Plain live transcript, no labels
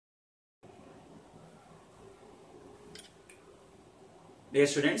Dear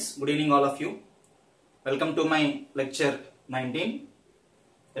students, good evening all of you. Welcome to my lecture 19.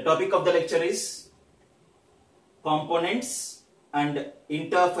 The topic of the lecture is components and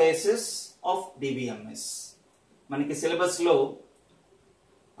interfaces of DBMS. మనకి syllabus లో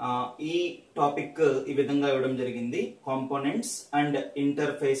ఈ topic ఈ విధంగా ఇవ్వడం జరిగింది, components and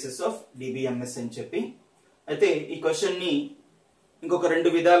interfaces of DBMS అని చెప్పి. అయితే ఈ క్వశ్చన్ ని ఇంకొక రెండు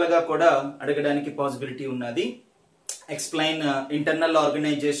విధాలుగా కూడా అడగడానికి పాసిబిలిటీ ఉన్నది. Explain internal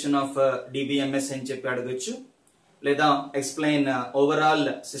organisation of DBMS అని చెప్పి అడగొచ్చు, లేదా ఎక్స్ప్లెయిన్ ఓవరాల్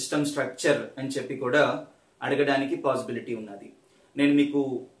సిస్టమ్ స్ట్రక్చర్ అని చెప్పి కూడా అడగడానికి పాసిబిలిటీ ఉన్నది. నేను మీకు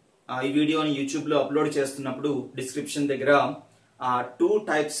ఈ వీడియోని యూట్యూబ్ లో అప్లోడ్ చేస్తున్నప్పుడు డిస్క్రిప్షన్ దగ్గర two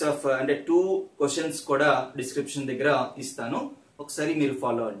types of two questions కూడా డిస్క్రిప్షన్ దగ్గర ఇస్తాను, ఒకసారి మీరు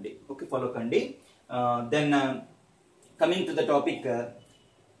ఫాలో అండి. ఓకే, ఫాలో కండి. Then coming to the topic,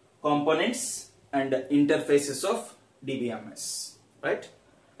 components and interfaces of DBMS, right?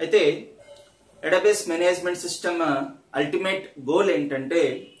 అయితే database management system ultimate goal ఏంటంటే,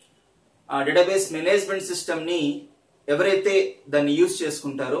 ఆ డేటాబేస్ మేనేజ్మెంట్ సిస్టమ్ ని ఎవరైతే దాన్ని యూజ్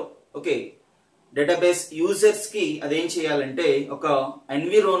చేసుకుంటారో, ఓకే, డేటాబేస్ యూజర్స్ కి అదేం చేయాలంటే ఒక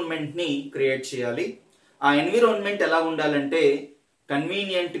ఎన్విరాన్మెంట్ ని క్రియేట్ చేయాలి. ఆ ఎన్విరాన్మెంట్ ఎలా ఉండాలంటే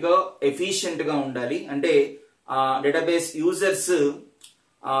కన్వీనియంట్ గా, ఎఫిషియెంట్ గా ఉండాలి. అంటే ఆ డేటాబేస్ యూజర్స్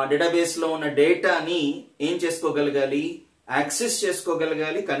ఆ డేటాబేస్ లో ఉన్న డేటాని ఏం చేసుకోగలగాలి, యాక్సెస్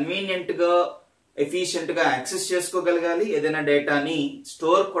చేసుకోగలగాలి, కన్వీనియంట్ గా, ఎఫిషియెంట్ గా యాక్సెస్ చేసుకోగలగాలి, ఏదైనా డేటాని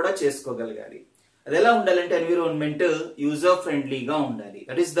స్టోర్ కూడా చేసుకోగలగాలి. అది ఎలా ఉండాలంటే ఎన్విరాన్మెంట్ యూజర్ ఫ్రెండ్లీగా ఉండాలి.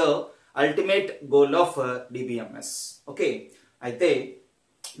 That is the ultimate goal of DBMS. Okay, అయితే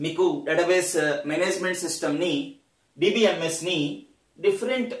మీకు డేటాబేస్ మేనేజ్మెంట్ సిస్టమ్ ని, DBMS ని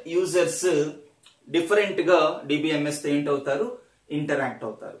డిఫరెంట్ యూజర్స్ డిఫరెంట్ గా DBMS తో ఏంటవుతారు, ఇంటరాక్ట్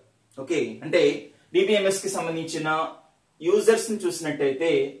అవుతారు. ఓకే, అంటే DBMS కి సంబంధించిన యూజర్స్ ని చూసినట్టయితే,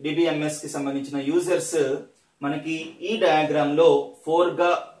 DBMS కి సంబంధించిన యూజర్స్ మనకి ఈ డయాగ్రామ్ లో 4 గా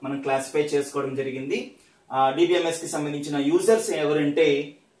మనం క్లాసిఫై చేసుకోవడం జరిగింది. DBMS కి సంబంధించిన యూజర్స్ ఎవరంటే,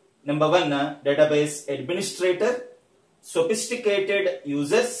 number 1 database administrator, sophisticated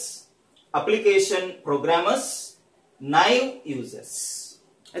users, application programmers, naive users.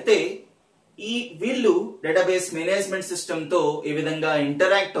 అయితే ఈ వీళ్ళు డేటాబేస్ మేనేజ్మెంట్ సిస్టమ్ తో ఏ విధంగా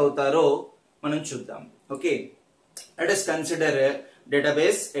ఇంటరాక్ట్ అవుతారో మనం చూద్దాం. Okay, let us consider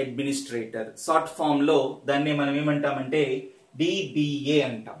database administrator. Short form లో దాన్ని మనం ఏమంటామంటే DBA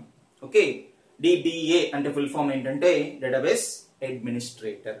అంటాం. ఓకే, DBA అంటే ఫుల్ ఫామ్ ఏంటంటే డేటాబేస్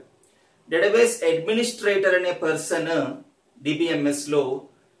అడ్మినిస్ట్రేటర్. డేటాబేస్ అడ్మినిస్ట్రేటర్ అనే పర్సన్ DBMS లో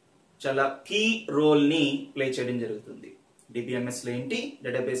చాలా కీ రోల్ ని ప్లే చేయడం జరుగుతుంది. DBMS లో ఏంటి,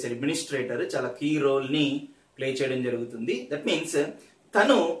 డేటాబేస్ అడ్మినిస్ట్రేటర్ చాలా కీ రోల్ ని ప్లే చేయడం జరుగుతుంది. దట్ మీన్స్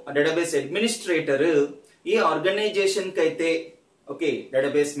తను డేటాబేస్ అడ్మినిస్ట్రేటర్ ఏ ఆర్గనైజేషన్ కి అయితే ఓకే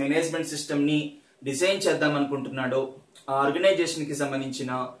డేటాబేస్ మేనేజ్మెంట్ సిస్టమ్ ని డిజైన్ చేద్దాం అనుకుంటున్నాడో, ఆ ఆర్గనైజేషన్ కి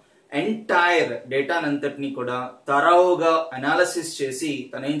సంబంధించిన ఎంటైర్ డేటానంతటిని కూడా తరోగా అనాలిసిస్ చేసి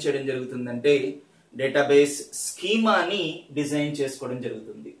తను ఏం చేయడం జరుగుతుందంటే డేటాబేస్ స్కీమాని డిజైన్ చేసుకోవడం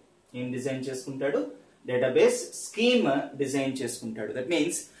జరుగుతుంది. ఏం డిజైన్ చేసుకుంటాడు, డేటాబేస్ స్కీమ్ డిజైన్ చేసుకుంటాడు. దట్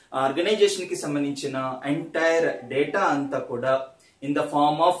మీన్స్ ఆర్గనైజేషన్ కి సంబంధించిన ఎంటైర్ డేటా అంతా కూడా in the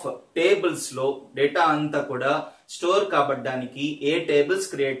form of tables లో డేటా అంతా కూడా స్టోర్ కాబడడానికి ఏ టేబుల్స్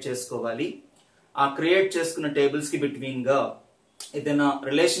క్రియేట్ చేసుకోవాలి, ఆ క్రియేట్ చేసుకున్న టేబుల్స్ కి బిట్వీన్ గా ఏదైనా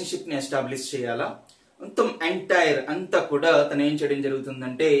రిలేషన్షిప్ ని ఎస్టాబ్లిష్ చేయాలా, మొత్తం ఎంటైర్ అంతా కూడా తను ఏం చేయడం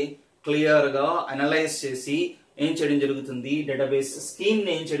జరుగుతుందంటే క్లియర్ గా అనలైజ్ చేసి ఏం చేయడం జరుగుతుంది, డేటాబేస్ స్కీమ్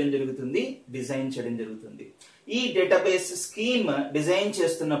ని ఏం చేయడం జరుగుతుంది, డిజైన్ చేయడం జరుగుతుంది. ఈ డేటాబేస్ స్కీమ్ డిజైన్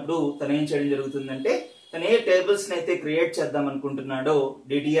చేస్తున్నప్పుడు తను ఏం చేయడం జరుగుతుందంటే, తను ఏ టేబుల్స్ ని అయితే క్రియేట్ చేద్దాం అనుకుంటున్నాడో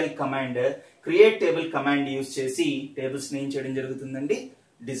DDL command, create table command use చేసి టేబుల్స్ ని ఏం చేయడం జరుగుతుందండి,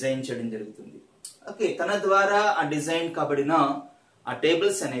 డిజైన్ చేయడం జరుగుతుంది. ఓకే, తన ద్వారా ఆ డిజైన్ కాబడిన ఆ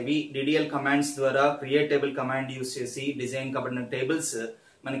టేబుల్స్ అనేవి DDL కమాండ్స్ ద్వారా, క్రియేట్ టేబుల్ కమాండ్ యూజ్ చేసి డిజైన్ కాబడిన టేబుల్స్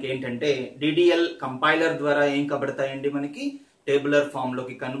మనకి ఏంటంటే DDL కంపైలర్ ద్వారా ఏం కాబడతాయండి, మనకి టేబులర్ ఫామ్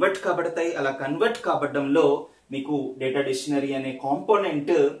లోకి కన్వర్ట్ కాబడతాయి. అలా కన్వర్ట్ కాబడడంలో మీకు డేటా డిక్షనరీ అనే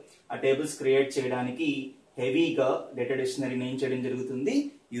కాంపోనెంట్ ఆ టేబుల్స్ క్రియేట్ చేయడానికి హెవీగా డేటా డిక్షనరీని ఏం చేయడం జరుగుతుంది,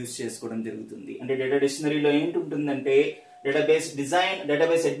 యూజ్ చేసుకోవడం జరుగుతుంది. అంటే డేటా డిక్షనరీలో ఏంటి ఉంటుందంటే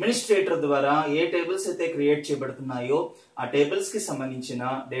డేటాబేస్ అడ్మినిస్ట్రేటర్ ద్వారా ఏ టేబుల్స్ అయితే క్రియేట్ చేయబడుతున్నాయో ఆ టేబుల్స్ కి సంబంధించిన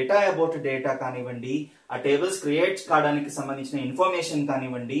డేటా అబౌట్ డేటా కానివ్వండి, ఆ టేబుల్స్ క్రియేట్ కావడానికి సంబంధించిన ఇన్ఫర్మేషన్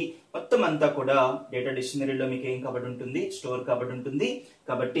కానివ్వండి, మొత్తం అంతా కూడా డేటా డిక్షనరీలో మీకు ఏం కాబట్టి ఉంటుంది, స్టోర్ కాబట్టి ఉంటుంది.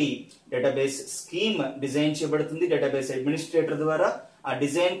 కాబట్టి డేటాబేస్ స్కీమ్ డిజైన్ చేయబడుతుంది డేటాబేస్ అడ్మినిస్ట్రేటర్ ద్వారా. ఆ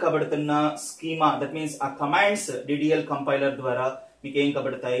డిజైన్ కాబడుతున్న స్కీమా, దట్ మీన్స్ ఆ కమాండ్స్ DDL కంపైలర్ ద్వారా మీకు ఏం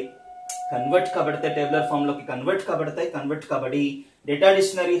కాబడతాయి, కన్వర్ట్ కాబడతాయి, టేబులర్ ఫామ్ లోకి convert కాబడతాయి. Convert కాబడి data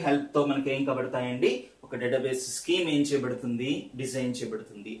dictionary help తో మనకి ఏం కాబడతాయండి, ఒక డేటాబేస్ స్కీమ్ ఏం చేయబడుతుంది, డిజైన్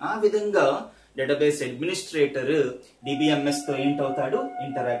చేయబడుతుంది. ఆ విధంగా డేటాబేస్ అడ్మినిస్ట్రేటర్ డిబిఎంఎస్ తో ఏంటవుతాడు,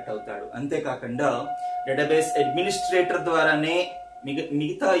 ఇంటరాక్ట్ అవుతాడు. అంతేకాకుండా డేటాబేస్ అడ్మినిస్ట్రేటర్ ద్వారానే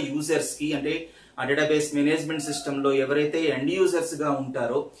మిగతా యూజర్స్ కి, అంటే ఆ డేటాబేస్ మేనేజ్మెంట్ సిస్టమ్ లో ఎవరైతే ఎండ్ యూజర్స్ గా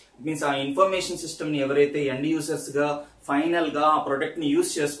ఉంటారో, మీన్స్ ఆ ఇన్ఫర్మేషన్ సిస్టమ్ ని ఎవరైతే ఎండ్ యూజర్స్ గా ఫైనల్ గా ఆ ప్రొడక్ట్ ని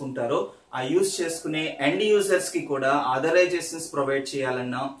యూజ్ చేసుకుంటారో, ఆ యూజ్ చేసుకునే ఎండ్ యూజర్స్ కి కూడా ఆథరైజేషన్స్ ప్రొవైడ్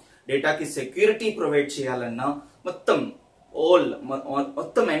చేయాలన్నా, డేటాకి సెక్యూరిటీ ప్రొవైడ్ చేయాలన్నా, మొత్తం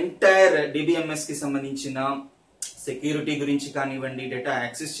ఎంటైర్ డిబిఎంఎస్ కి సంబంధించిన సెక్యూరిటీ గురించి కానివ్వండి, డేటా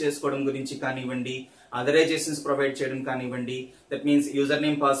యాక్సెస్ చేసుకోవడం గురించి కానివ్వండి, ఆథరైజేషన్స్ ప్రొవైడ్ చేయడం కానివ్వండి, that means user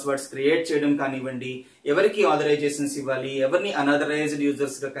name passwords create చేయడం కానివ్వండి, ఎవరికి ఆథరైజేషన్స్ ఇవ్వాలి, ఎవరిని అన్ఆథరైజ్డ్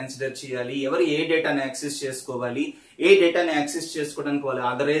యూజర్స్ గా కన్సిడర్ చేయాలి, ఎవరు ఏ డేటాని యాక్సెస్ చేసుకోవాలి, ఏ డేటాని యాక్సెస్ చేసుకోవడానికి వాళ్ళు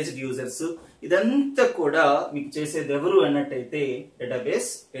ఆథరైజ్డ్ యూజర్స్, ఇదంతా కూడా మీకు చేసేది ఎవరు అన్నట్టయితే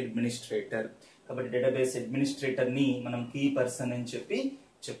డేటాబేస్ అడ్మినిస్ట్రేటర్. కాబట్టి డేటాబేస్ అడ్మినిస్ట్రేటర్ ని మనం కీ పర్సన్ అని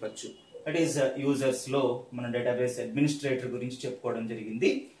చెప్పొచ్చు. దట్ ఈస్ యూజర్స్ లో మన డేటాబేస్ అడ్మినిస్ట్రేటర్ గురించి చెప్పుకోవడం జరిగింది.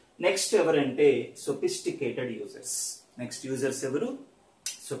 నెక్స్ట్ ఎవరంటే సొఫిస్టికేటెడ్ యూజర్స్. నెక్స్ట్ యూజర్స్ ఎవరు,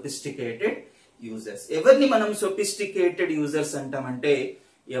 సొఫిస్టికేటెడ్ యూజర్స్. ఎవరిని మనం సొఫిస్టికేటెడ్ యూజర్స్ అంటామంటే,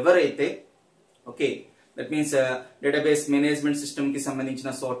 ఎవరైతే okay that means database management system కి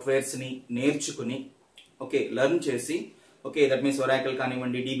సంబంధించిన సాఫ్ట్వేర్స్ ని నేర్చుకుని, ఓకే లెర్న్ చేసి, ఓకే దట్ మీన్స్ ఒరాకిల్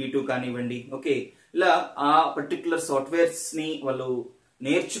కానివ్వండి, DB2 కానివ్వండి, ఓకే ఇలా ఆ పర్టికులర్ సాఫ్ట్వేర్స్ ని వాళ్ళు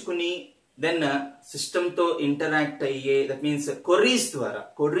నేర్చుకుని దెన్ సిస్టమ్ తో ఇంటరాక్ట్ అయ్యే, దట్ మీన్స్ కొర్రీస్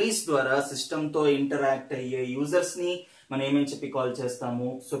ద్వారా సిస్టమ్ తో ఇంటరాక్ట్ అయ్యే యూజర్స్ ని మనం ఏమని చెప్పి కాల్ చేస్తాము,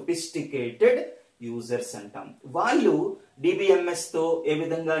 సొఫిస్టికేటెడ్ యూజర్స్ అంటాం. వాళ్ళు డిబిఎంఎస్ తో ఏ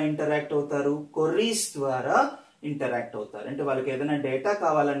విధంగా ఇంటరాక్ట్ అవుతారు, కొర్రీస్ ద్వారా ఇంటరాక్ట్ అవుతారు. అంటే వాళ్ళకి ఏదైనా డేటా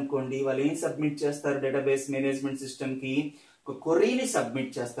కావాలనుకోండి, వాళ్ళు ఏం సబ్మిట్ చేస్తారు, డేటాబేస్ మేనేజ్మెంట్ సిస్టమ్ కి ఒక కొర్రీని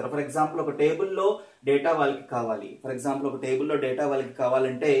సబ్మిట్ చేస్తారు. ఫర్ ఎగ్జాంపుల్ ఒక టేబుల్లో డేటా వాళ్ళకి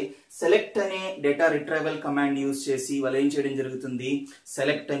కావాలంటే సెలెక్ట్ అనే డేటా రిట్రైవల్ కమాండ్ యూజ్ చేసి వాళ్ళు ఏం చేయడం జరుగుతుంది,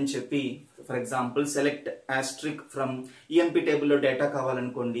 సెలెక్ట్ అని చెప్పి, for example select Austric from EMP టేబుల్లో data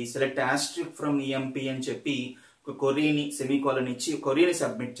కావాలనుకోండి, select Austric from EMP అని చెప్పి ఒక కొర్రీని సెమీకోలన్ ఇచ్చి కొర్రీని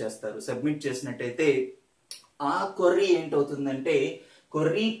సబ్మిట్ చేస్తారు. సబ్మిట్ చేసినట్టయితే ఆ కొర్రీ ఏంటవుతుందంటే,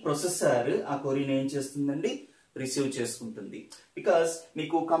 కొర్రీ ప్రొసెసర్ ఆ కొర్రీని ఏం చేస్తుందండి, రిసీవ్ చేసుకుంటుంది. బికాస్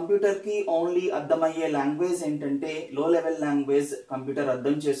మీకు కంప్యూటర్ కి ఓన్లీ అర్థమయ్యే లాంగ్వేజ్ ఏంటంటే లో లెవెల్ లాంగ్వేజ్ కంప్యూటర్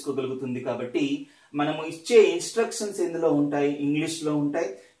అర్థం చేసుకోగలుగుతుంది. కాబట్టి మనము ఇచ్చే ఇన్స్ట్రక్షన్స్ ఎందులో ఉంటాయి, ఇంగ్లీష్ లో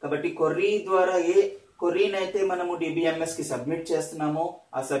ఉంటాయి. కాబట్టి కొర్రీ ద్వారా ఏ కొర్రీని అయితే మనము డిబిఎంఎస్ కి సబ్మిట్ చేస్తున్నామో,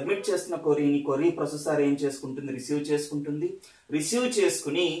 ఆ సబ్మిట్ చేస్తున్న కొర్రీని కొర్రీ ప్రొసెసర్ ఏం చేసుకుంటుంది, రిసీవ్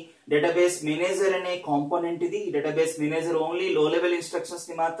చేసుకుని డేటాబేస్ మేనేజర్ అనే కాంపోనెంట్ ఇది. డేటాబేస్ మేనేజర్ ఓన్లీ లో లెవెల్ ఇన్స్ట్రక్షన్స్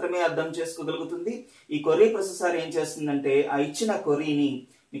ని మాత్రమే అర్థం చేసుకోగలుగుతుంది. ఈ కొర్రీ ప్రొసెసర్ ఏం చేస్తుందంటే, ఆ ఇచ్చిన కొర్రీని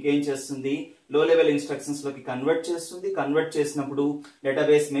మీకు ఏం చేస్తుంది, లో లెవెల్ ఇన్స్ట్రక్షన్స్ లోకి కన్వర్ట్ చేస్తుంది. కన్వర్ట్ చేసినప్పుడు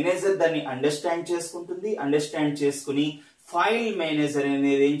డేటాబేస్ మేనేజర్ దాన్ని అండర్స్టాండ్ చేసుకుని ఫైల్ మేనేజర్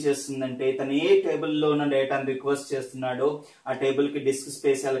అనేది ఏం చేస్తుందంటే, తను ఏ టేబుల్లో ఉన్న డేటాను రిక్వెస్ట్ చేస్తున్నాడో ఆ టేబుల్ కి డిస్క్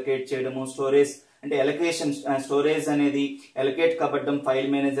స్పేస్ అలొకేట్ చేయడము, స్టోరేజ్ అనేది అలొకేట్ కాబడడం ఫైల్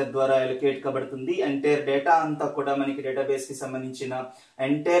మేనేజర్ ద్వారా అలొకేట్ కాబడుతుంది. ఎంటైర్ డేటా అంతా కూడా మనకి డేటాబేస్ కి సంబంధించిన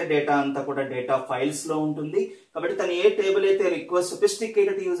ఎంటైర్ డేటా అంతా కూడా డేటా ఫైల్స్ లో ఉంటుంది. కాబట్టి తను ఏ టేబుల్ అయితే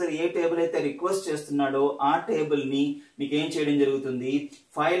సొఫిస్టికేటెడ్ యూజర్ ఏ టేబుల్ అయితే రిక్వెస్ట్ చేస్తున్నాడో ఆ టేబుల్ ని మీకు ఏం చేయడం జరుగుతుంది,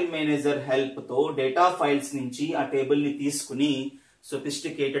 ఫైల్ మేనేజర్ హెల్ప్ తో డేటా ఫైల్స్ నుంచి ఆ టేబుల్ ని తీసుకుని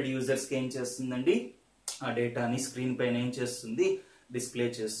సొఫిస్టికేటెడ్ యూజర్స్ కి ఏం చేస్తుందండి, ఆ డేటాని స్క్రీన్ పైన ఏం చేస్తుంది, డిస్ప్లే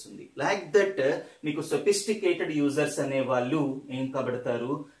చేస్తుంది. లైక్ దట్ మీకు సొఫిస్టికేటెడ్ యూజర్స్ అనే వాళ్ళు ఏం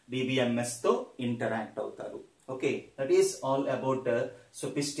కాబడతారు, డిబిఎంఎస్ తో ఇంటరాక్ట్ అవుతారు. Okay, that is all about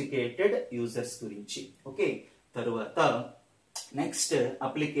sophisticated users గురించి. ఓకే, తరువాత నెక్స్ట్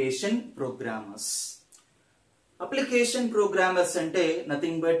అప్లికేషన్ ప్రోగ్రామర్స్ అంటే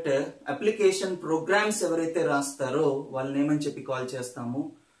నథింగ్ బట్ అప్లికేషన్ ప్రోగ్రామ్స్ ఎవరైతే రాస్తారో వాళ్ళని ఏమని చెప్పి కాల్ చేస్తాము,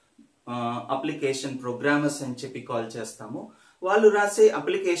 అప్లికేషన్ ప్రోగ్రామర్స్ అని చెప్పి కాల్ చేస్తాము. వాళ్ళు రాసే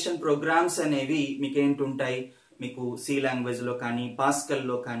అప్లికేషన్ ప్రోగ్రామ్స్ అనేవి మీకు ఏంటుంటాయి, మీకు సి లాంగ్వేజ్ లో కానీ, పాస్కల్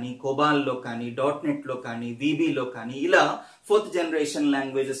లో కానీ, కోబాల్ లో కానీ, .NET లో కానీ, VB లో కానీ ఇలా 4th జనరేషన్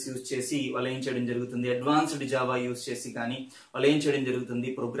లాంగ్వేజెస్ యూజ్ చేసి వాళ్ళు ఏం చేయడం జరుగుతుంది, అడ్వాన్స్డ్ జావా యూజ్ చేసి కానీ వాళ్ళు ఏం చేయడం జరుగుతుంది,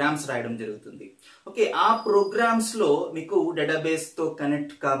 ప్రోగ్రామ్స్ రాయడం జరుగుతుంది. ఓకే, ఆ ప్రోగ్రామ్స్ లో మీకు డేటాబేస్ తో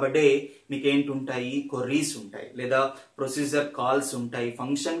కనెక్ట్ కాబడే మీకు ఏంటుంటాయి, కొర్రీస్ ఉంటాయి, లేదా ప్రొసీజర్ కాల్స్ ఉంటాయి,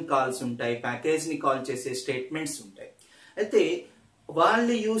 ఫంక్షన్ కాల్స్ ఉంటాయి, ప్యాకేజ్ ని కాల్ చేసే స్టేట్మెంట్స్ ఉంటాయి. అయితే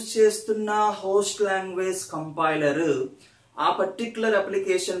వాళ్ళు యూజ్ చేస్తున్న హోస్ట్ లాంగ్వేజ్ కంపైలర్ ఆ పర్టికులర్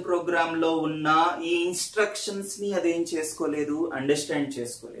అప్లికేషన్ ప్రోగ్రామ్ లో ఉన్న ఈ ఇన్స్ట్రక్షన్స్ ని అదేం చేసుకోలేదు, అండర్స్టాండ్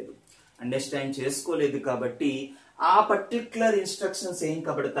చేసుకోలేదు. అండర్స్టాండ్ చేసుకోలేదు కాబట్టి ఆ పర్టిక్యులర్ ఇన్స్ట్రక్షన్స్ ఏం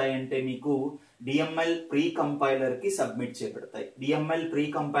కబడతాయి అంటే మీకు డిఎంఎల్ ప్రీ కంపైలర్ కి సబ్మిట్ చేయబడతాయి. డిఎంఎల్ ప్రీ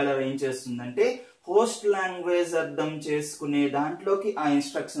కంపైలర్ ఏం చేస్తుందంటే హోస్ట్ లాంగ్వేజ్ అర్థం చేసుకునే దాంట్లోకి ఆ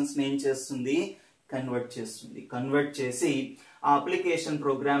ఇన్స్ట్రక్షన్స్ ఏం చేస్తుంది, కన్వర్ట్ చేసి ఆ అప్లికేషన్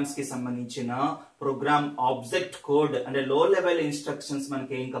ప్రోగ్రామ్స్ కి సంబంధించిన ప్రోగ్రామ్ ఆబ్జెక్ట్ కోడ్ అంటే లో లెవెల్ ఇన్స్ట్రక్షన్స్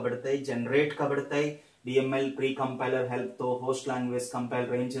మనకి ఏం కబడతాయి, generate కబడతాయి. DML pre compiler help తో హోస్ట్ లాంగ్వేజ్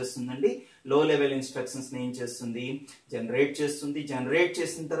కంపైలర్ ఏం చేస్తుందండి, లో లెవెల్ ఇన్స్ట్రక్షన్స్ ని ఏం చేస్తుంది, జనరేట్ చేస్తుంది. జనరేట్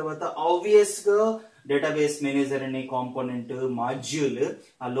చేసిన తర్వాత ఆబ్వియస్ గా డేటాబేస్ మేనేజర్ అనే కాంపోనెంట్ మాడ్యూల్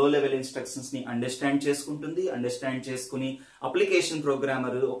ఆ లో లెవెల్ ఇన్స్ట్రక్షన్స్ ని అండర్స్టాండ్ చేసుకుంటుంది. అండర్స్టాండ్ చేసుకుని అప్లికేషన్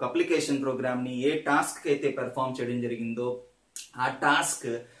ప్రోగ్రామర్ ఒక అప్లికేషన్ ప్రోగ్రామ్ ని ఏ టాస్క్ అయితే పెర్ఫార్మ్ చేయడం జరిగిందో ఆ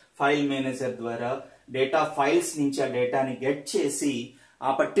టాస్క్ ఫైల్ మేనేజర్ ద్వారా డేటా ఫైల్స్ నుంచి ఆ డేటాని గెట్ చేసి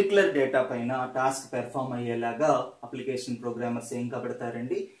ఆ పర్టికులర్ డేటా పైన ఆ టాస్క్ పెర్ఫార్మ్ అయ్యేలాగా అప్లికేషన్ ప్రోగ్రామర్స్ ఏం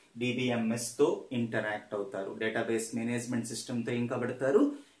కబడతారండి, DBMS తో ఇంటరాక్ట్ అవుతారు. డేటాబేస్ మేనేజ్మెంట్ సిస్టమ్ తో ఏం కబడతారు,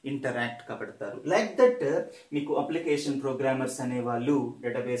 ఇంటరాక్ట్ కబడతారు. లైక్ దట్ మీకు అప్లికేషన్ ప్రోగ్రామర్స్ అనే వాళ్ళు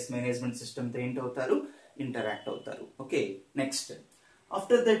డేటాబేస్ మేనేజ్మెంట్ సిస్టమ్ తో ఏంటవుతారు, ఇంటరాక్ట్ అవుతారు. Okay, next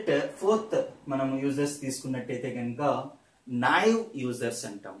after that fourth మనం యూజర్స్ తీసుకున్నట్టయితే కనుక నాయివ్ యూజర్స్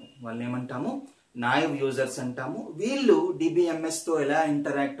అంటాము. వాళ్ళని ఏమంటాము, నాయివ్ యూజర్స్ అంటాము. వీళ్ళు DBMS తో ఎలా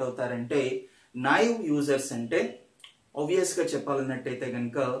ఇంటరాక్ట్ అవుతారంటే నాయివ్ యూజర్స్ అంటే ఆబ్వియస్ గా చెప్పాలన్నట్టయితే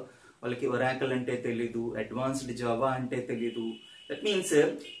కనుక వాళ్ళకి ఒరాకిల్ అంటే తెలీదు, అడ్వాన్స్డ్ జావా అంటే తెలీదు. దట్ మీన్స్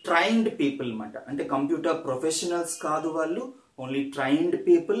ట్రైన్డ్ పీపుల్ అన్నమాట. అంటే కంప్యూటర్ ప్రొఫెషనల్స్ కాదు వాళ్ళు, ఓన్లీ ట్రైన్డ్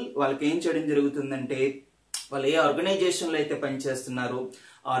పీపుల్. వాళ్ళకి ఏం చేయడం జరుగుతుందంటే వాళ్ళు ఏ ఆర్గనైజేషన్ లో అయితే పనిచేస్తున్నారో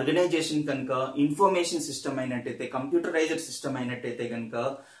ఆ ఆర్గనైజేషన్ కనుక ఇన్ఫర్మేషన్ సిస్టమ్ అయినట్టయితే, కంప్యూటరైజ్డ్ సిస్టమ్ అయినట్టయితే కనుక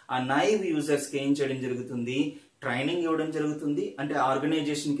ఆ నైవ్ యూజర్స్ కి ఏం చేయడం జరుగుతుంది, ట్రైనింగ్ ఇవ్వడం జరుగుతుంది. అంటే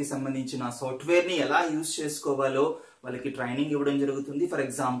ఆర్గనైజేషన్ కి సంబంధించిన సాఫ్ట్వేర్ ని ఎలా యూజ్ చేసుకోవాలో వాళ్ళకి ట్రైనింగ్ ఇవ్వడం జరుగుతుంది. ఫర్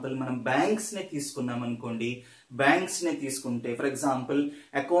ఎగ్జాంపుల్ మనం బ్యాంక్స్ ని తీసుకున్నాం అనుకోండి, బ్యాంక్స్ ని తీసుకుంటే ఫర్ ఎగ్జాంపుల్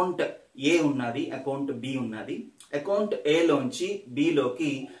అకౌంట్ ఏ ఉన్నది, అకౌంట్ బి ఉన్నది. అకౌంట్ ఏ లోంచి బి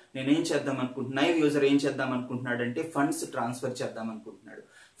లోకి నేనేం చేద్దాం అనుకుంటున్నా, నైవ్ యూజర్ ఏం చేద్దాం అనుకుంటున్నాడు అంటే ఫండ్స్ ట్రాన్స్ఫర్ చేద్దాం అనుకుంటున్నాడు.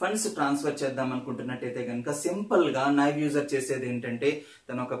 ఫండ్స్ ట్రాన్స్ఫర్ చేద్దాం అనుకుంటున్నట్టయితే కనుక సింపుల్ గా నైవ్ యూజర్ చేసేది ఏంటంటే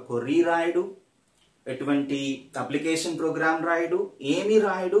తను ఒక క్వరీ రాయడు, ఎటువంటి అప్లికేషన్ ప్రోగ్రామ్ రాయడు, ఏమి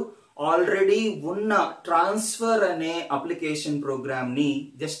రాయడు. ఆల్రెడీ ఉన్న ట్రాన్స్ఫర్ అనే అప్లికేషన్ ప్రోగ్రామ్ ని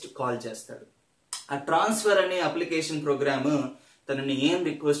జస్ట్ కాల్ చేస్తాడు. ఆ ట్రాన్స్ఫర్ అనే అప్లికేషన్ ప్రోగ్రామ్ తనని ఏం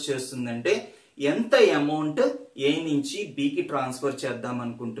రిక్వెస్ట్ చేస్తుందంటే ఎంత అమౌంట్ ఏ నుంచి బికి ట్రాన్స్ఫర్ చేద్దాం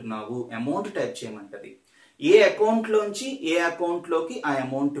అనుకుంటున్నావు, అమౌంట్ టైప్ చేయమంటది. ఏ అకౌంట్ లోంచి ఏ అకౌంట్ లోకి ఆ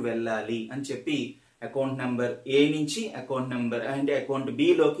అమౌంట్ వెళ్ళాలి అని చెప్పి అకౌంట్ నెంబర్ ఏ నుంచి అకౌంట్ నెంబర్ అంటే అకౌంట్ బి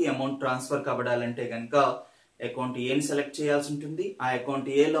లోకి అమౌంట్ ట్రాన్స్ఫర్ కబడాలంటే కనుక అకౌంట్ ఏని సెలెక్ట్ చేయాల్సి ఉంటుంది. ఆ అకౌంట్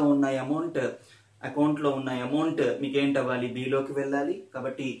ఏలో ఉన్న అమౌంట్, అకౌంట్ లో ఉన్న అమౌంట్ మీకు ఏంటవ్వాలి, బిలోకి వెళ్ళాలి.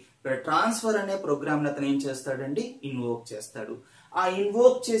 కాబట్టి ఇక్కడ ట్రాన్స్ఫర్ అనే ప్రోగ్రామ్ అతను ఏం చేస్తాడండి, ఇన్వోక్ చేస్తాడు. ఆ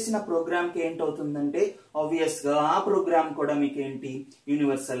ఇన్వోక్ చేసిన ప్రోగ్రామ్ కి ఏంటవుతుందంటే ఆబ్వియస్ గా ఆ ప్రోగ్రామ్ కూడా మీకు ఏంటి,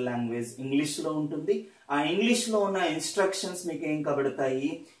 యూనివర్సల్ లాంగ్వేజ్ ఇంగ్లీష్ లో ఉంటుంది. ఆ ఇంగ్లీష్ లో ఉన్న ఇన్స్ట్రక్షన్స్ మీకు ఏం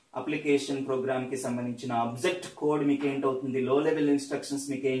కబడతాయి, అప్లికేషన్ ప్రోగ్రామ్ కి సంబంధించిన ఆబ్జెక్ట్ కోడ్ మీకు ఏంటవుతుంది, లో లెవెల్ ఇన్స్ట్రక్షన్స్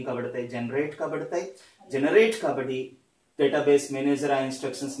మీకు ఏం కబడతాయి, జనరేట్ కబడి డేటాబేస్ మేనేజర్ ఆ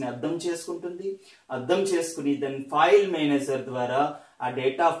ఇన్స్ట్రక్షన్స్ ని అర్థం చేసుకుంటుంది. అర్థం చేసుకుని దాని ఫైల్ మేనేజర్ ద్వారా ఆ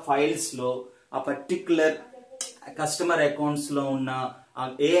డేటా ఫైల్స్ లో ఆ పర్టికులర్ కస్టమర్ అకౌంట్స్ లో ఉన్న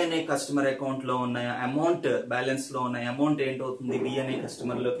ఏ అనే కస్టమర్ అకౌంట్ లో ఉన్న అమౌంట్, బ్యాలెన్స్ లో ఉన్న అమౌంట్ ఏంటవుతుంది, బి అనే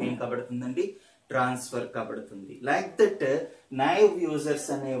కస్టమర్ లోకి ఏం కబడుతుందండి, transfer కబడుతుంది. Like that naive users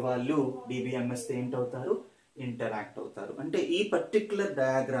అనే వాళ్ళు DBMS తో ఏంటవుతారు, ఇంటరాక్ట్ అవుతారు. అంటే ఈ పర్టికులర్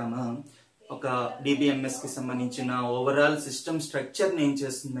డయాగ్రామ్ ఒక DBMS కి సంబంధించిన ఓవరాల్ సిస్టమ్ స్ట్రక్చర్ ని ఏం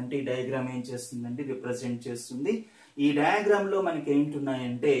చేస్తుందంటే ఈ డయాగ్రామ్ ఏం చేస్తుందంటే రిప్రజెంట్ చేస్తుంది. ఈ డయాగ్రామ్ లో మనకి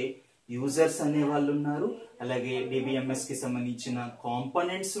ఏంటున్నాయంటే యూజర్స్ అనే వాళ్ళు ఉన్నారు, అలాగే DBMS కి సంబంధించిన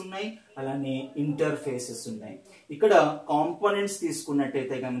కాంపోనెంట్స్ ఉన్నాయి, అలానే ఇంటర్ఫేసెస్ ఉన్నాయి. ఇక్కడ కాంపోనెంట్స్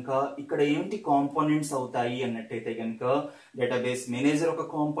తీసుకున్నట్టయితే కనుక ఇక్కడ ఏంటి కాంపోనెంట్స్ అవుతాయి అన్నట్టయితే కనుక డేటాబేస్ మేనేజర్ ఒక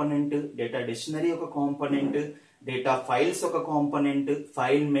కాంపోనెంట్, డేటా డిక్షనరీ ఒక కాంపోనెంట్, డేటా ఫైల్స్ ఒక కాంపోనెంట్,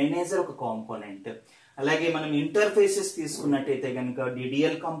 ఫైల్ మేనేజర్ ఒక కాంపోనెంట్. అలాగే మనం ఇంటర్ఫేసెస్ తీసుకున్నట్టయితే కనుక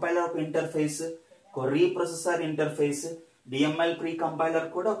DDL కంపైలర్ ఒక interface, query processor interface, DML pre compiler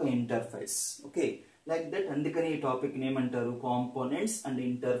కూడా ఒక ఇంటర్ఫేస్. Okay, like that. అందుకని ఈ టాపిక్ ఏమంటారు, components and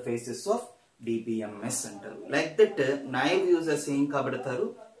interfaces of DBMS అంటారు. లైక్ దట్ నైవ్ యూజర్స్ ఏం కబడతారు,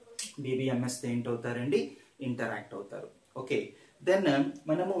 DBMS తో ఏంటవుతారండి, ఇంటరాక్ట్ అవుతారు. ఓకే, దెన్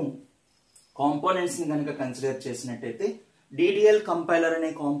మనము కాంపోనెంట్స్ ని కనుక కన్సిడర్ చేసినట్టయితే DDL కంపైలర్ అనే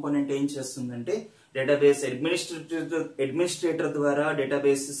కాంపోనెంట్ ఏం చేస్తుందంటే డేటాబేస్ అడ్మినిస్ట్రేటర్ ద్వారా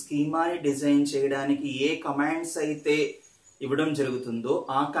డేటాబేస్ స్కీమాని డిజైన్ చేయడానికి ఏ కమాండ్స్ అయితే ఇవ్వడం జరుగుతుందో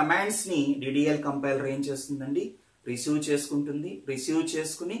ఆ కమాండ్స్ ని డిడిఎల్ కంపైలర్ ఏం చేస్తుందండి, రిసీవ్ చేసుకుంటుంది. రిసీవ్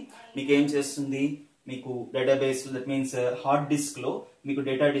చేసుకుని మీకు ఏం చేస్తుంది, మీకు database that means hard disk లో మీకు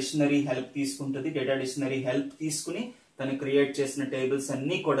డేటా డిక్షనరీ హెల్ప్ తీసుకుంటుంది. డేటా డిక్షనరీ హెల్ప్ తీసుకుని తను క్రియేట్ చేసిన టేబుల్స్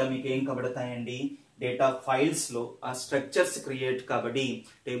అన్ని కూడా మీకు ఏం కబడతాయండి, డేటా ఫైల్స్ లో ఆ స్ట్రక్చర్స్ క్రియేట్ కాబట్టి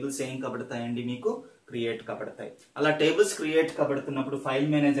టేబుల్స్ ఏం కబడతాయండి, మీకు క్రియేట్ కబడతాయి. అలా టేబుల్స్ క్రియేట్ కబడుతున్నప్పుడు ఫైల్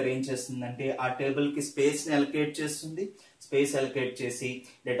మేనేజర్ ఏం చేస్తుందంటే ఆ టేబుల్ కి స్పేస్ ని అలొకేట్ చేస్తుంది. స్పేస్ అలొకేట్ చేసి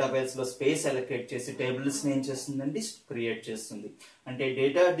డేటాబేస్ లో స్పేస్ అలొకేట్ చేసి టేబుల్స్ ని ఏం చేస్తుందండి, క్రియేట్ చేస్తుంది. అంటే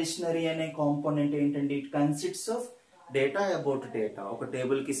డేటా డిక్షనరీ అనే కాంపోనెంట్ ఏంటండి, it consists of data about data. ఒక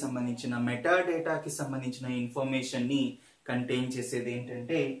టేబుల్ కి సంబంధించిన మెటా డేటాకి సంబంధించిన ఇన్ఫర్మేషన్ ని కంటైన్ చేసేది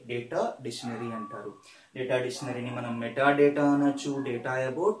ఏంటంటే డేటా డిక్షనరీ అంటారు. డేటా డిక్షనరీని మనం మెటా డేటా అనొచ్చు, డేటా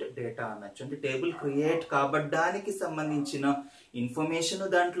అబౌట్ డేటా అనొచ్చు. అంటే టేబుల్ క్రియేట్ కాబడ్డానికి సంబంధించిన ఇన్ఫర్మేషన్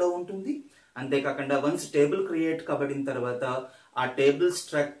దాంట్లో ఉంటుంది. అంతేకాకుండా వన్స్ టేబుల్ క్రియేట్ కాబడిన తర్వాత ఆ టేబుల్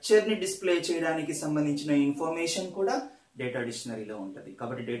స్ట్రక్చర్ ని డిస్ప్లే చేయడానికి సంబంధించిన ఇన్ఫర్మేషన్ కూడా డేటా డిక్షనరీలో ఉంటుంది.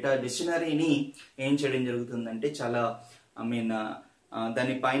 కాబట్టి డేటా డిక్షనరీని ఏం చేయడం జరుగుతుందంటే చాలా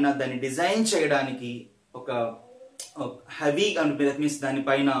దాన్ని డిజైన్ చేయడానికి ఒక హెవీగా మీన్స్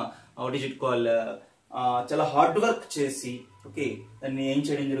దానిపైన చాలా హార్డ్ వర్క్ చేసి ఓకే దాన్ని ఏం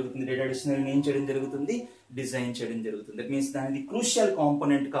చేయడం జరుగుతుంది, డేటా డిక్షనరీని ఏం చేయడం జరుగుతుంది, డిజైన్ చేయడం జరుగుతుంది. దట్ మీన్స్ దానికి క్రూషియల్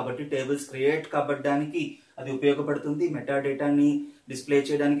కాంపోనెంట్ కాబట్టి టేబుల్స్ క్రియేట్ కాబడ్డానికి అది ఉపయోగపడుతుంది. మెటా డేటాని డిస్ప్లే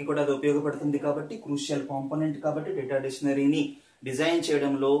చేయడానికి కూడా అది ఉపయోగపడుతుంది. కాబట్టి క్రూషియల్ కాంపోనెంట్ కాబట్టి డేటా డిక్షనరీని డిజైన్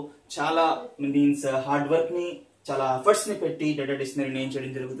చేయడంలో చాలా మీన్స్ హార్డ్ వర్క్ ని చాలా ఎఫర్ట్స్ ని పెట్టి డేటా డిక్షనరీని ఏం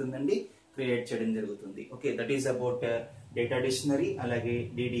చేయడం జరుగుతుందండి, క్రియేట్ చేయడం జరుగుతుంది. Okay, that is about data dictionary. అలాగే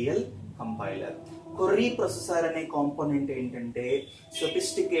డిడిఎల్ కంపైలర్. క్వెరీ ప్రాసెసర్ అనే కాంపోనెంట్ ఏంటంటే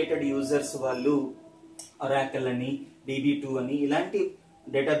సొఫిస్టికేటెడ్ యూజర్స్ వాళ్ళు ఒరాకిల్ అని, DB2 అని ఇలాంటి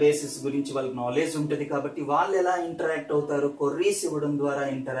డేటాబేసెస్ గురించి వాళ్ళకి నాలెడ్జ్ ఉంటుంది. కాబట్టి వాళ్ళు ఎలా ఇంటరాక్ట్ అవుతారు, క్వెరీస్ ఇవ్వడం ద్వారా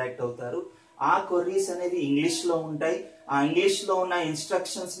ఇంటరాక్ట్ అవుతారు. ఆ క్వెరీస్ అనేవి ఇంగ్లీష్ లో ఉంటాయి. ఆ ఇంగ్లీష్ లో ఉన్న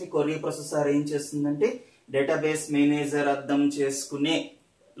ఇన్స్ట్రక్షన్స్ ని క్వెరీ ప్రాసెసర్ ఏం చేస్తుందంటే డేటాబేస్ మేనేజర్ అర్థం చేసుకునే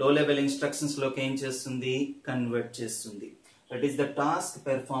లో లెవెల్ ఇన్స్ట్రక్షన్స్ లోకి ఏం చేస్తుంది, కన్వర్ట్ చేస్తుంది. That is the task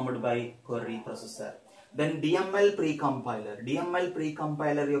performed by query processor. Then DML pre compiler. DML pre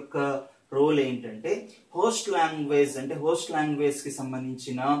compiler యొక్క రోల్ ఏంటంటే హోస్ట్ లాంగ్వేజ్ కి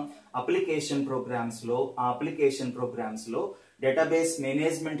సంబంధించిన అప్లికేషన్ ప్రోగ్రామ్స్ లో డేటాబేస్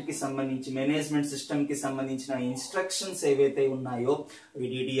మేనేజ్మెంట్ సిస్టమ్ కి సంబంధించిన ఇన్స్ట్రక్షన్స్ ఏవైతే ఉన్నాయో అవి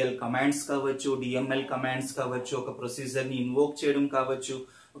DDL కమాండ్స్ కావచ్చు, DML కమాండ్స్ కావచ్చు, ఒక ప్రొసీజర్ ని ఇన్వోక్ చేయడం కావచ్చు,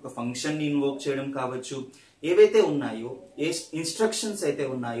 ఒక ఫంక్షన్ ని ఇన్వోక్ చేయడం కావచ్చు, ఏవైతే ఉన్నాయో ఏ ఇన్స్ట్రక్షన్స్ అయితే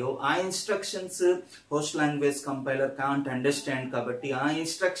ఉన్నాయో ఆ instructions host language compiler can't understand. కాబట్టి ఆ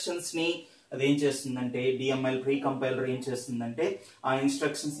ఇన్స్ట్రక్షన్స్ ని అదేం చేస్తుందంటే DML ప్రీ కంపైలర్ ఏం చేస్తుందంటే ఆ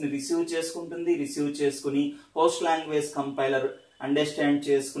ఇన్స్ట్రక్షన్స్ ని రిసీవ్ చేసుకుని హోస్ట్ లాంగ్వేజ్ కంపైలర్ అండర్స్టాండ్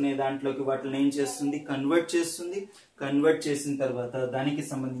చేసుకునే దాంట్లోకి వాటిని ఏం చేస్తుంది, కన్వర్ట్ చేసిన తర్వాత దానికి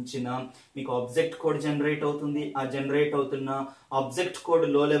సంబంధించిన మీకు ఆబ్జెక్ట్ కోడ్ జనరేట్ అవుతుంది. ఆ జనరేట్ అవుతున్న ఆబ్జెక్ట్ కోడ్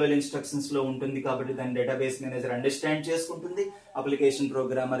లో లెవెల్ ఇన్స్ట్రక్షన్స్ లో ఉంటుంది. కాబట్టి దాన్ని డేటాబేస్ మేనేజర్ అండర్స్టాండ్ చేసుకుంటుంది. అప్లికేషన్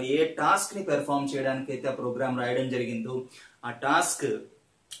ప్రోగ్రామర్ ఏ టాస్క్ ని పెర్ఫార్మ్ చేయడానికి అయితే ఆ ప్రోగ్రామ్ రాయడం జరిగిందో ఆ టాస్క్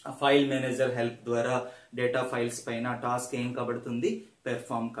ఫైల్ మేనేజర్ హెల్ప్ ద్వారా డేటా ఫైల్స్ పైన టాస్క్ ఏం కబడుతుంది,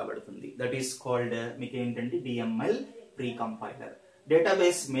 పెర్ఫార్మ్ కబడుతుంది. దట్ ఈస్ కాల్డ్ మీకు ఏంటంటే DML pre compiler.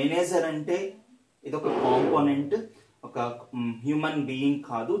 Database manager అంటే ఇది ఒక కాంపోనెంట్, ఒక హ్యూమన్ బీయింగ్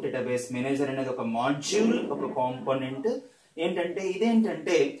కాదు. డేటాబేస్ మేనేజర్ అనేది ఒక మాడ్యూల్, ఒక కాంపోనెంట్.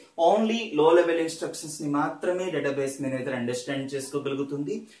 ఇదేంటంటే ఓన్లీ లో లెవెల్ ఇన్స్ట్రక్షన్స్ ని మాత్రమే డేటాబేస్ మేనేజర్ అండర్స్టాండ్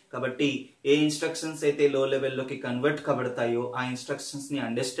చేసుకోగలుగుతుంది. కాబట్టి ఏ ఇన్స్ట్రక్షన్స్ అయితే లో లెవెల్లోకి కన్వర్ట్ కబడతాయో ఆ ఇన్స్ట్రక్షన్స్ ని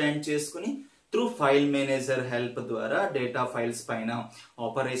అండర్స్టాండ్ చేసుకుని త్రూ ఫైల్ మేనేజర్ హెల్ప్ ద్వారా డేటా ఫైల్స్ పైన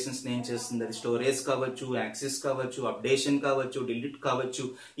ఆపరేషన్స్ ఏం చేస్తుంది, అది స్టోరేజ్ కావచ్చు, యాక్సెస్ కావచ్చు, అప్డేషన్ కావచ్చు, డిలీట్ కావచ్చు.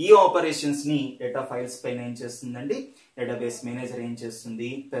 ఈ ఆపరేషన్స్ ని డేటా ఫైల్స్ పైన ఏం చేస్తుందండి డేటాబేస్ మేనేజర్ ఏం చేస్తుంది,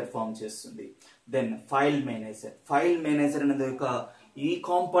 పెర్ఫార్మ్ చేస్తుంది. దెన్ ఫైల్ మేనేజర్ అనేది ఒక ఈ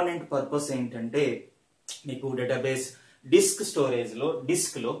కాంపోనెంట్ పర్పస్ ఏంటంటే మీకు డేటాబేస్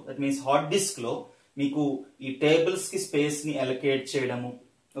డిస్క్ లో దట్ మీన్స్ హార్డ్ డిస్క్ లో మీకు ఈ టేబుల్స్ కి స్పేస్ ని అలొకేట్ చేయడము,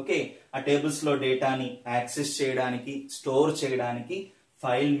 ఓకే, ఆ టేబుల్స్ లో డేటాని యాక్సెస్ చేయడానికి, స్టోర్ చేయడానికి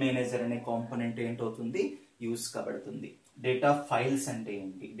ఫైల్ మేనేజర్ అనే కాంపోనెంట్ ఏంటవుతుంది, యూస్ కాబడుతుంది. డేటా ఫైల్స్ అంటే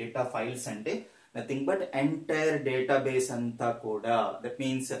ఏంటి, డేటా ఫైల్స్ అంటే నథింగ్ బట్ ఎంటైర్ డేటాబేస్ అంతా కూడా, that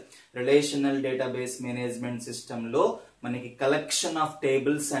means relational database management system లో మనకి కలెక్షన్ ఆఫ్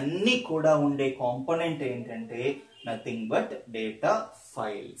టేబుల్స్ అన్ని కూడా ఉండే కాంపోనెంట్ ఏంటంటే నథింగ్ బట్ డేటా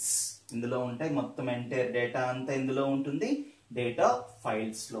ఫైల్స్. ఇందులో ఉంటాయి మొత్తం ఎంటైర్ డేటా అంతా ఇందులో ఉంటుంది, డేటా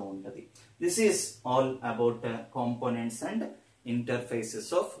ఫైల్స్ లో ఉంటది. This is all about components and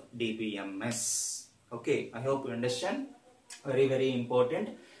interfaces of DBMS. Okay, I hope you understand. Very very important.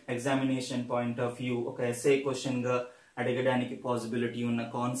 Examination point of view ఒక ఎస్ఏ క్వశ్చన్ గా అడగడానికి పాసిబిలిటీ ఉన్న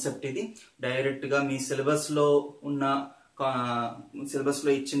కాన్సెప్ట్ ఇది. డైరెక్ట్ గా మీ సిలబస్ లో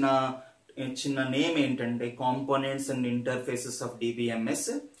ఇచ్చిన నేమ్ ఏంటంటే components and interfaces of DBMS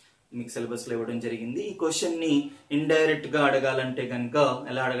మీకు సిలబస్ లో ఇవ్వడం జరిగింది. ఈ క్వశ్చన్ ని ఇండైరెక్ట్ గా అడగాలంటే కనుక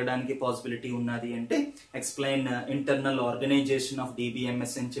ఎలా అడగడానికి పాసిబిలిటీ ఉన్నది అంటే explain internal organisation of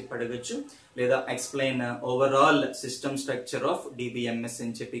DBMS అని చెప్పి అడగచ్చు, లేదా explain overall system structure of DBMS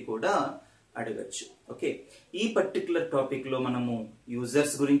అని చెప్పి కూడా అడగచ్చు. ఓకే, ఈ పర్టికులర్ టాపిక్ లో మనము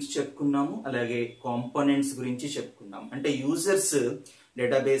యూజర్స్ గురించి చెప్పుకున్నాము, అలాగే కాంపోనెంట్స్ గురించి చెప్పుకున్నాము. అంటే యూజర్స్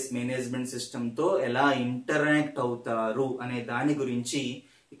డేటాబేస్ మేనేజ్మెంట్ సిస్టమ్ తో ఎలా ఇంటరాక్ట్ అవుతారు అనే దాని గురించి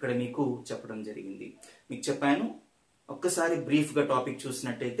ఇక్కడ మీకు చెప్పడం జరిగింది. మీకు చెప్పాను, ఒక్కసారి బ్రీఫ్ గా టాపిక్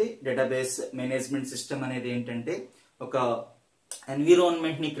చూసినట్టయితే డేటాబేస్ మేనేజ్మెంట్ సిస్టమ్ అనేది ఏంటంటే ఒక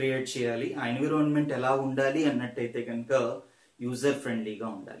ఎన్విరాన్మెంట్ ని క్రియేట్ చేయాలి. ఆ ఎన్విరాన్మెంట్ ఎలా ఉండాలి అన్నట్టయితే కనుక యూజర్ ఫ్రెండ్లీగా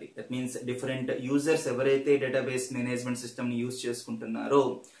ఉండాలి. దట్ మీన్స్ డిఫరెంట్ యూజర్స్ ఎవరైతే డేటాబేస్ మేనేజ్మెంట్ సిస్టమ్ ని యూజ్ చేసుకుంటున్నారో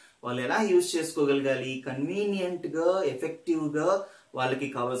వాళ్ళు ఎలా యూజ్ చేసుకోగలగాలి, కన్వీనియంట్ గా ఎఫెక్టివ్ గా వాళ్ళకి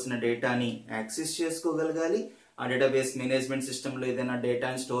కావాల్సిన డేటాని యాక్సెస్ చేసుకోగలగాలి. ఆ డేటాబేస్ మేనేజ్మెంట్ సిస్టమ్ లో ఏదైనా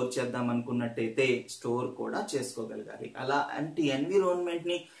డేటాని స్టోర్ చేద్దాం అనుకున్నట్టయితే స్టోర్ కూడా చేసుకోగలగాలి. అలా అంటే ఎన్విరాన్మెంట్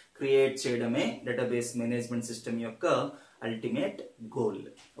ని క్రియేట్ చేయడమే డేటాబేస్ మేనేజ్మెంట్ సిస్టమ్ యొక్క అల్టిమేట్ గోల్.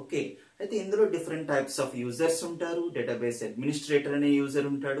 ఓకే, అయితే ఇందులో డిఫరెంట్ టైప్స్ ఆఫ్ యూజర్స్ ఉంటారు. డేటాబేస్ అడ్మినిస్ట్రేటర్ అనే యూజర్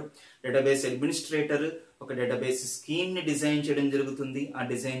ఉంటాడు. డేటాబేస్ అడ్మినిస్ట్రేటర్ ఒక డేటాబేస్ స్కీమ్ ని డిజైన్ చేయడం జరుగుతుంది. ఆ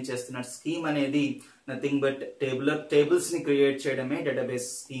డిజైన్ చేస్తున్న స్కీమ్ అనేది నథింగ్ బట్ టేబుల్స్ ని క్రియేట్ చేయడమే డేటాబేస్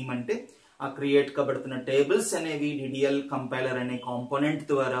స్కీమ్ అంటే. ఆ క్రియేట్ కాబడుతున్న టేబుల్స్ అనేవి DDL కంపైలర్ అనే కాంపోనెంట్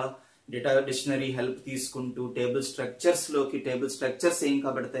ద్వారా డేటా డిక్షనరీ హెల్ప్ తీసుకుంటూ టేబుల్ స్ట్రక్చర్స్ ఏం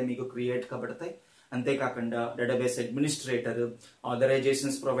కాబడతాయి, మీకు క్రియేట్ కాబడతాయి. అంతేకాకుండా డేటాబేస్ అడ్మినిస్ట్రేటర్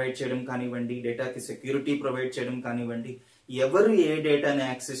ఆథరైజేషన్స్ ప్రొవైడ్ చేయడం కానివ్వండి, డేటాకి సెక్యూరిటీ ప్రొవైడ్ చేయడం కానివ్వండి, ఎవరు ఏ డేటాని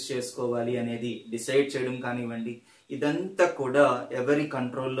యాక్సెస్ చేసుకోవాలి అనేది డిసైడ్ చేయడం కానివ్వండి, ఇదంతా కూడా ఎవరి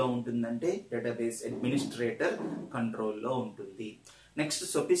కంట్రోల్లో ఉంటుందంటే డేటాబేస్ అడ్మినిస్ట్రేటర్ కంట్రోల్లో ఉంటుంది. నెక్స్ట్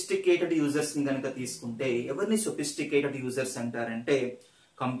సొఫిస్టికేటెడ్ యూజర్స్ ని కనుక తీసుకుంటే ఎవరిని సొఫిస్టికేటెడ్ యూజర్స్ అంటారంటే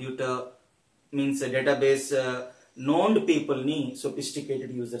కంప్యూటర్ మీన్స్ డేటాబేస్ నోన్డ్ పీపుల్ ని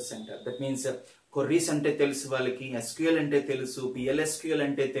సొఫిస్టికేటెడ్ యూజర్స్ అంటారు. దట్ మీన్స్ కొర్రీస్ అంటే తెలుసు వాళ్ళకి, SQL అంటే తెలుసు, PLSQL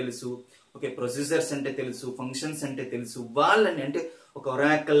అంటే తెలుసు, ఓకే ప్రొసీజర్స్ అంటే తెలుసు, ఫంక్షన్స్ అంటే తెలుసు. వాళ్ళని అంటే ఒక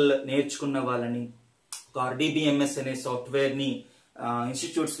ఒరాకల్ నేర్చుకున్న వాళ్ళని, ఒక DBMS అనే సాఫ్ట్వేర్ ని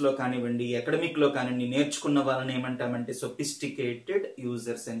ఇన్స్టిట్యూట్స్ లో కానివ్వండి, అకాడమిక్ లో కానివ్వండి నేర్చుకున్న వాళ్ళని ఏమంటామంటే సొఫిస్టికేటెడ్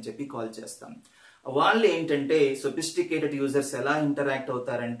యూజర్స్ అని చెప్పి కాల్ చేస్తాం. వాళ్ళు ఏంటంటే సొఫిస్టికేటెడ్ యూజర్స్ ఎలా ఇంటరాక్ట్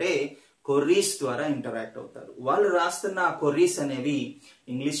అవుతారంటే కొర్రీస్ ద్వారా ఇంటరాక్ట్ అవుతారు. వాళ్ళు రాస్తున్న ఆ కొర్రీస్ అనేవి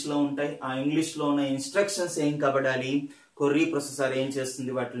ఇంగ్లీష్ లో ఉంటాయి. ఆ ఇంగ్లీష్ లో ఉన్న ఇన్స్ట్రక్షన్స్ ఏం కాబడాలి, కొర్రీ ప్రొసెసర్ ఏం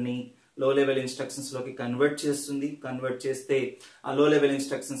చేస్తుంది, వాటిని లో లెవెల్ ఇన్స్ట్రక్షన్స్ లోకి కన్వర్ట్ చేస్తుంది. కన్వర్ట్ చేస్తే ఆ లో లెవెల్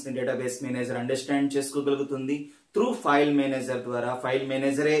ఇన్స్ట్రక్షన్స్ ని database manager understand చేసుకోగలుగుతుంది through file manager ద్వారా. ఫైల్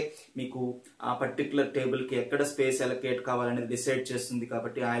మేనేజరే మీకు ఆ పర్టికులర్ టేబుల్ కి ఎక్కడ స్పేస్ అలొకేట్ కావాలనేది డిసైడ్ చేస్తుంది.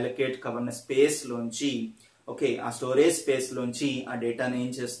 కాబట్టి ఆ అలొకేట్ కావాలన్న స్పేస్ లోంచి ఓకే ఆ స్టోరేజ్ స్పేస్ లోంచి ఆ డేటాని ఏం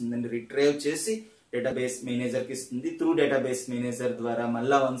చేస్తుందండి రిట్రైవ్ చేసి డేటాబేస్ మేనేజర్ కి ఇస్తుంది. త్రూ డేటాబేస్ మేనేజర్ ద్వారా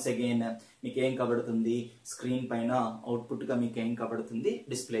మళ్ళా వన్స్ అగైన్ మీకు ఏం కబడుతుంది, స్క్రీన్ పైన అవుట్పుట్ గా మీకు ఏం కబడుతుంది,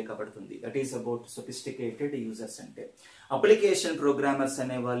 display కబడుతుంది. That is about sophisticated users అంటే. అప్లికేషన్ ప్రోగ్రామర్స్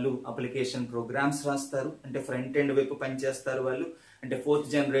అనే వాళ్ళు అప్లికేషన్ ప్రోగ్రామ్స్ రాస్తారు, అంటే ఫ్రంట్ ఎండ్ వైపు పనిచేస్తారు వాళ్ళు, అంటే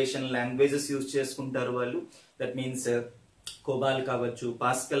 4th జనరేషన్ లాంగ్వేజెస్ యూజ్ చేసుకుంటారు వాళ్ళు. దట్ మీన్స్ కోబాల్ కావచ్చు,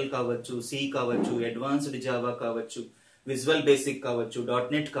 పాస్కల్ కావచ్చు, సి కావచ్చు, అడ్వాన్స్డ్ జావా కావచ్చు, విజువల్ బేసిక్ కావచ్చు,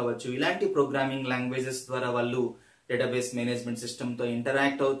 .NET కావచ్చు, ఇలాంటి ప్రోగ్రామింగ్ లాంగ్వేజెస్ ద్వారా వాళ్ళు డేటాబేస్ మేనేజ్మెంట్ సిస్టమ్ తో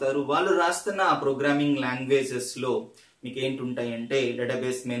ఇంటరాక్ట్ అవుతారు. వాళ్ళు రాస్తున్న ఆ ప్రోగ్రామింగ్ లాంగ్వేజెస్ లో మీకు ఏంటి ఉంటాయి అంటే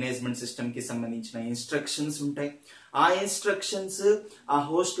డేటాబేస్ మేనేజ్మెంట్ సిస్టమ్ కి సంబంధించిన ఇన్స్ట్రక్షన్స్ ఉంటాయి. ఆ ఇన్స్ట్రక్షన్స్ ఆ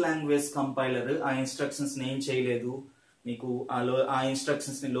హోస్ట్ లాంగ్వేజ్ కంపైలర్ ఆ ఇన్స్ట్రక్షన్స్ ఏం చేయలేదు, మీకు ఆ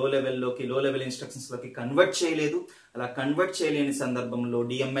ఇన్స్ట్రక్షన్స్ ని లో లెవెల్ ఇన్స్ట్రక్షన్స్ లోకి కన్వర్ట్ చేయలేదు. అలా కన్వర్ట్ చేయలేని సందర్భంలో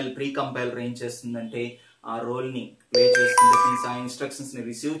DML ప్రీ కంపైలర్ ఏం చేస్తుందంటే ఆ రోల్ ని ప్లే చేస్తుంది. మీన్స్ ఆ ఇన్స్ట్రక్షన్స్ ని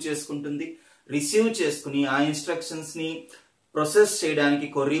రిసీవ్ చేసుకుంటుంది. రిసీవ్ చేసుకుని ఆ ఇన్స్ట్రక్షన్స్ ని ప్రొసెస్ చేయడానికి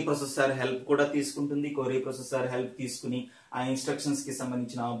కొర్రీ ప్రొసెసర్ హెల్ప్ కూడా తీసుకుంటుంది. కొర్రీ ప్రొసెసర్ హెల్ప్ తీసుకుని ఆ ఇన్స్ట్రక్షన్స్ కి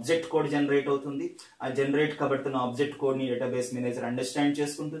సంబంధించిన ఆబ్జెక్ట్ కోడ్ జనరేట్ అవుతుంది. ఆ జనరేట్ కాబడుతున్న ఆబ్జెక్ట్ కోడ్ ని డేటాబేస్ మేనేజర్ అండర్స్టాండ్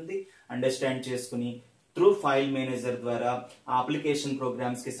చేసుకుంటుంది. అండర్స్టాండ్ చేసుకుని త్రూ ఫైల్ మేనేజర్ ద్వారా ఆ అప్లికేషన్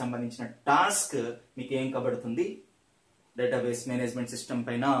ప్రోగ్రామ్స్ కి సంబంధించిన టాస్క్ మీకు ఏం కబడుతుంది, డేటాబేస్ మేనేజ్మెంట్ సిస్టమ్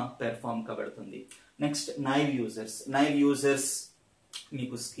పైన పెర్ఫార్మ్ కబడుతుంది. నెక్స్ట్ నైవ్ యూజర్స్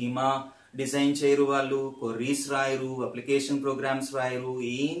మీకు స్కీమా డిజైన్ చేయరు, వాళ్ళు కొర్రీస్ రాయరు, అప్లికేషన్ ప్రోగ్రామ్స్ రాయరు,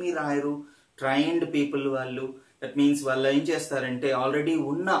 ఏమీ రాయరు, ట్రైన్డ్ పీపుల్ వాళ్ళు. దట్ మీన్స్ వాళ్ళు ఏం చేస్తారంటే ఆల్రెడీ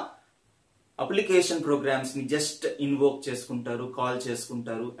ఉన్న అప్లికేషన్ ప్రోగ్రామ్స్ ని జస్ట్ ఇన్వోక్ చేసుకుంటారు, కాల్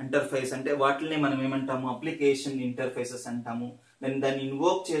చేసుకుంటారు. ఇంటర్ఫేస్ అంటే వాటిని మనం ఏమంటాము, అప్లికేషన్ ఇంటర్ఫేసెస్ అంటాము. దాన్ని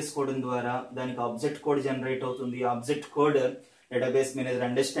ఇన్వోక్ చేసుకోవడం ద్వారా దానికి ఆబ్జెక్ట్ కోడ్ జనరేట్ అవుతుంది. Object code database manager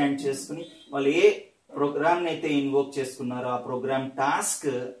understand చేసుకుని వాళ్ళు ఏ ప్రోగ్రామ్ అయితే ఇన్వోక్ చేసుకున్నారో ఆ ప్రోగ్రామ్ టాస్క్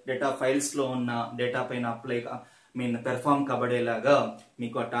డేటా ఫైల్స్ లో ఉన్న డేటా పైన పెర్ఫామ్ కాబడేలాగా,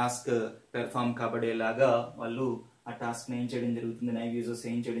 మీకు ఆ టాస్క్ పెర్ఫామ్ కాబడేలాగా వాళ్ళు ఆ టాస్క్ ఏం చేయడం జరుగుతుంది, నైవ్ యూజర్స్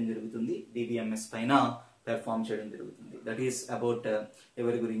ఏం చేయడం జరుగుతుంది, DBMS పైన పెర్ఫామ్ చేయడం జరుగుతుంది. దట్ ఈస్ అబౌట్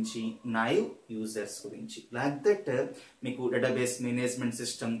ఎవరి గురించి, నైవ్ యూజర్స్ గురించి. లైక్ దట్ మీకు డేటాబేస్ మేనేజ్మెంట్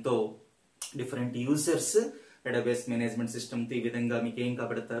సిస్టమ్ తో different users database management system తో ఈ విధంగా మీకు ఏం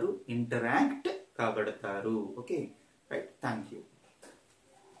కాబడతారు, interact కాబడతారు. Okay right, thank you.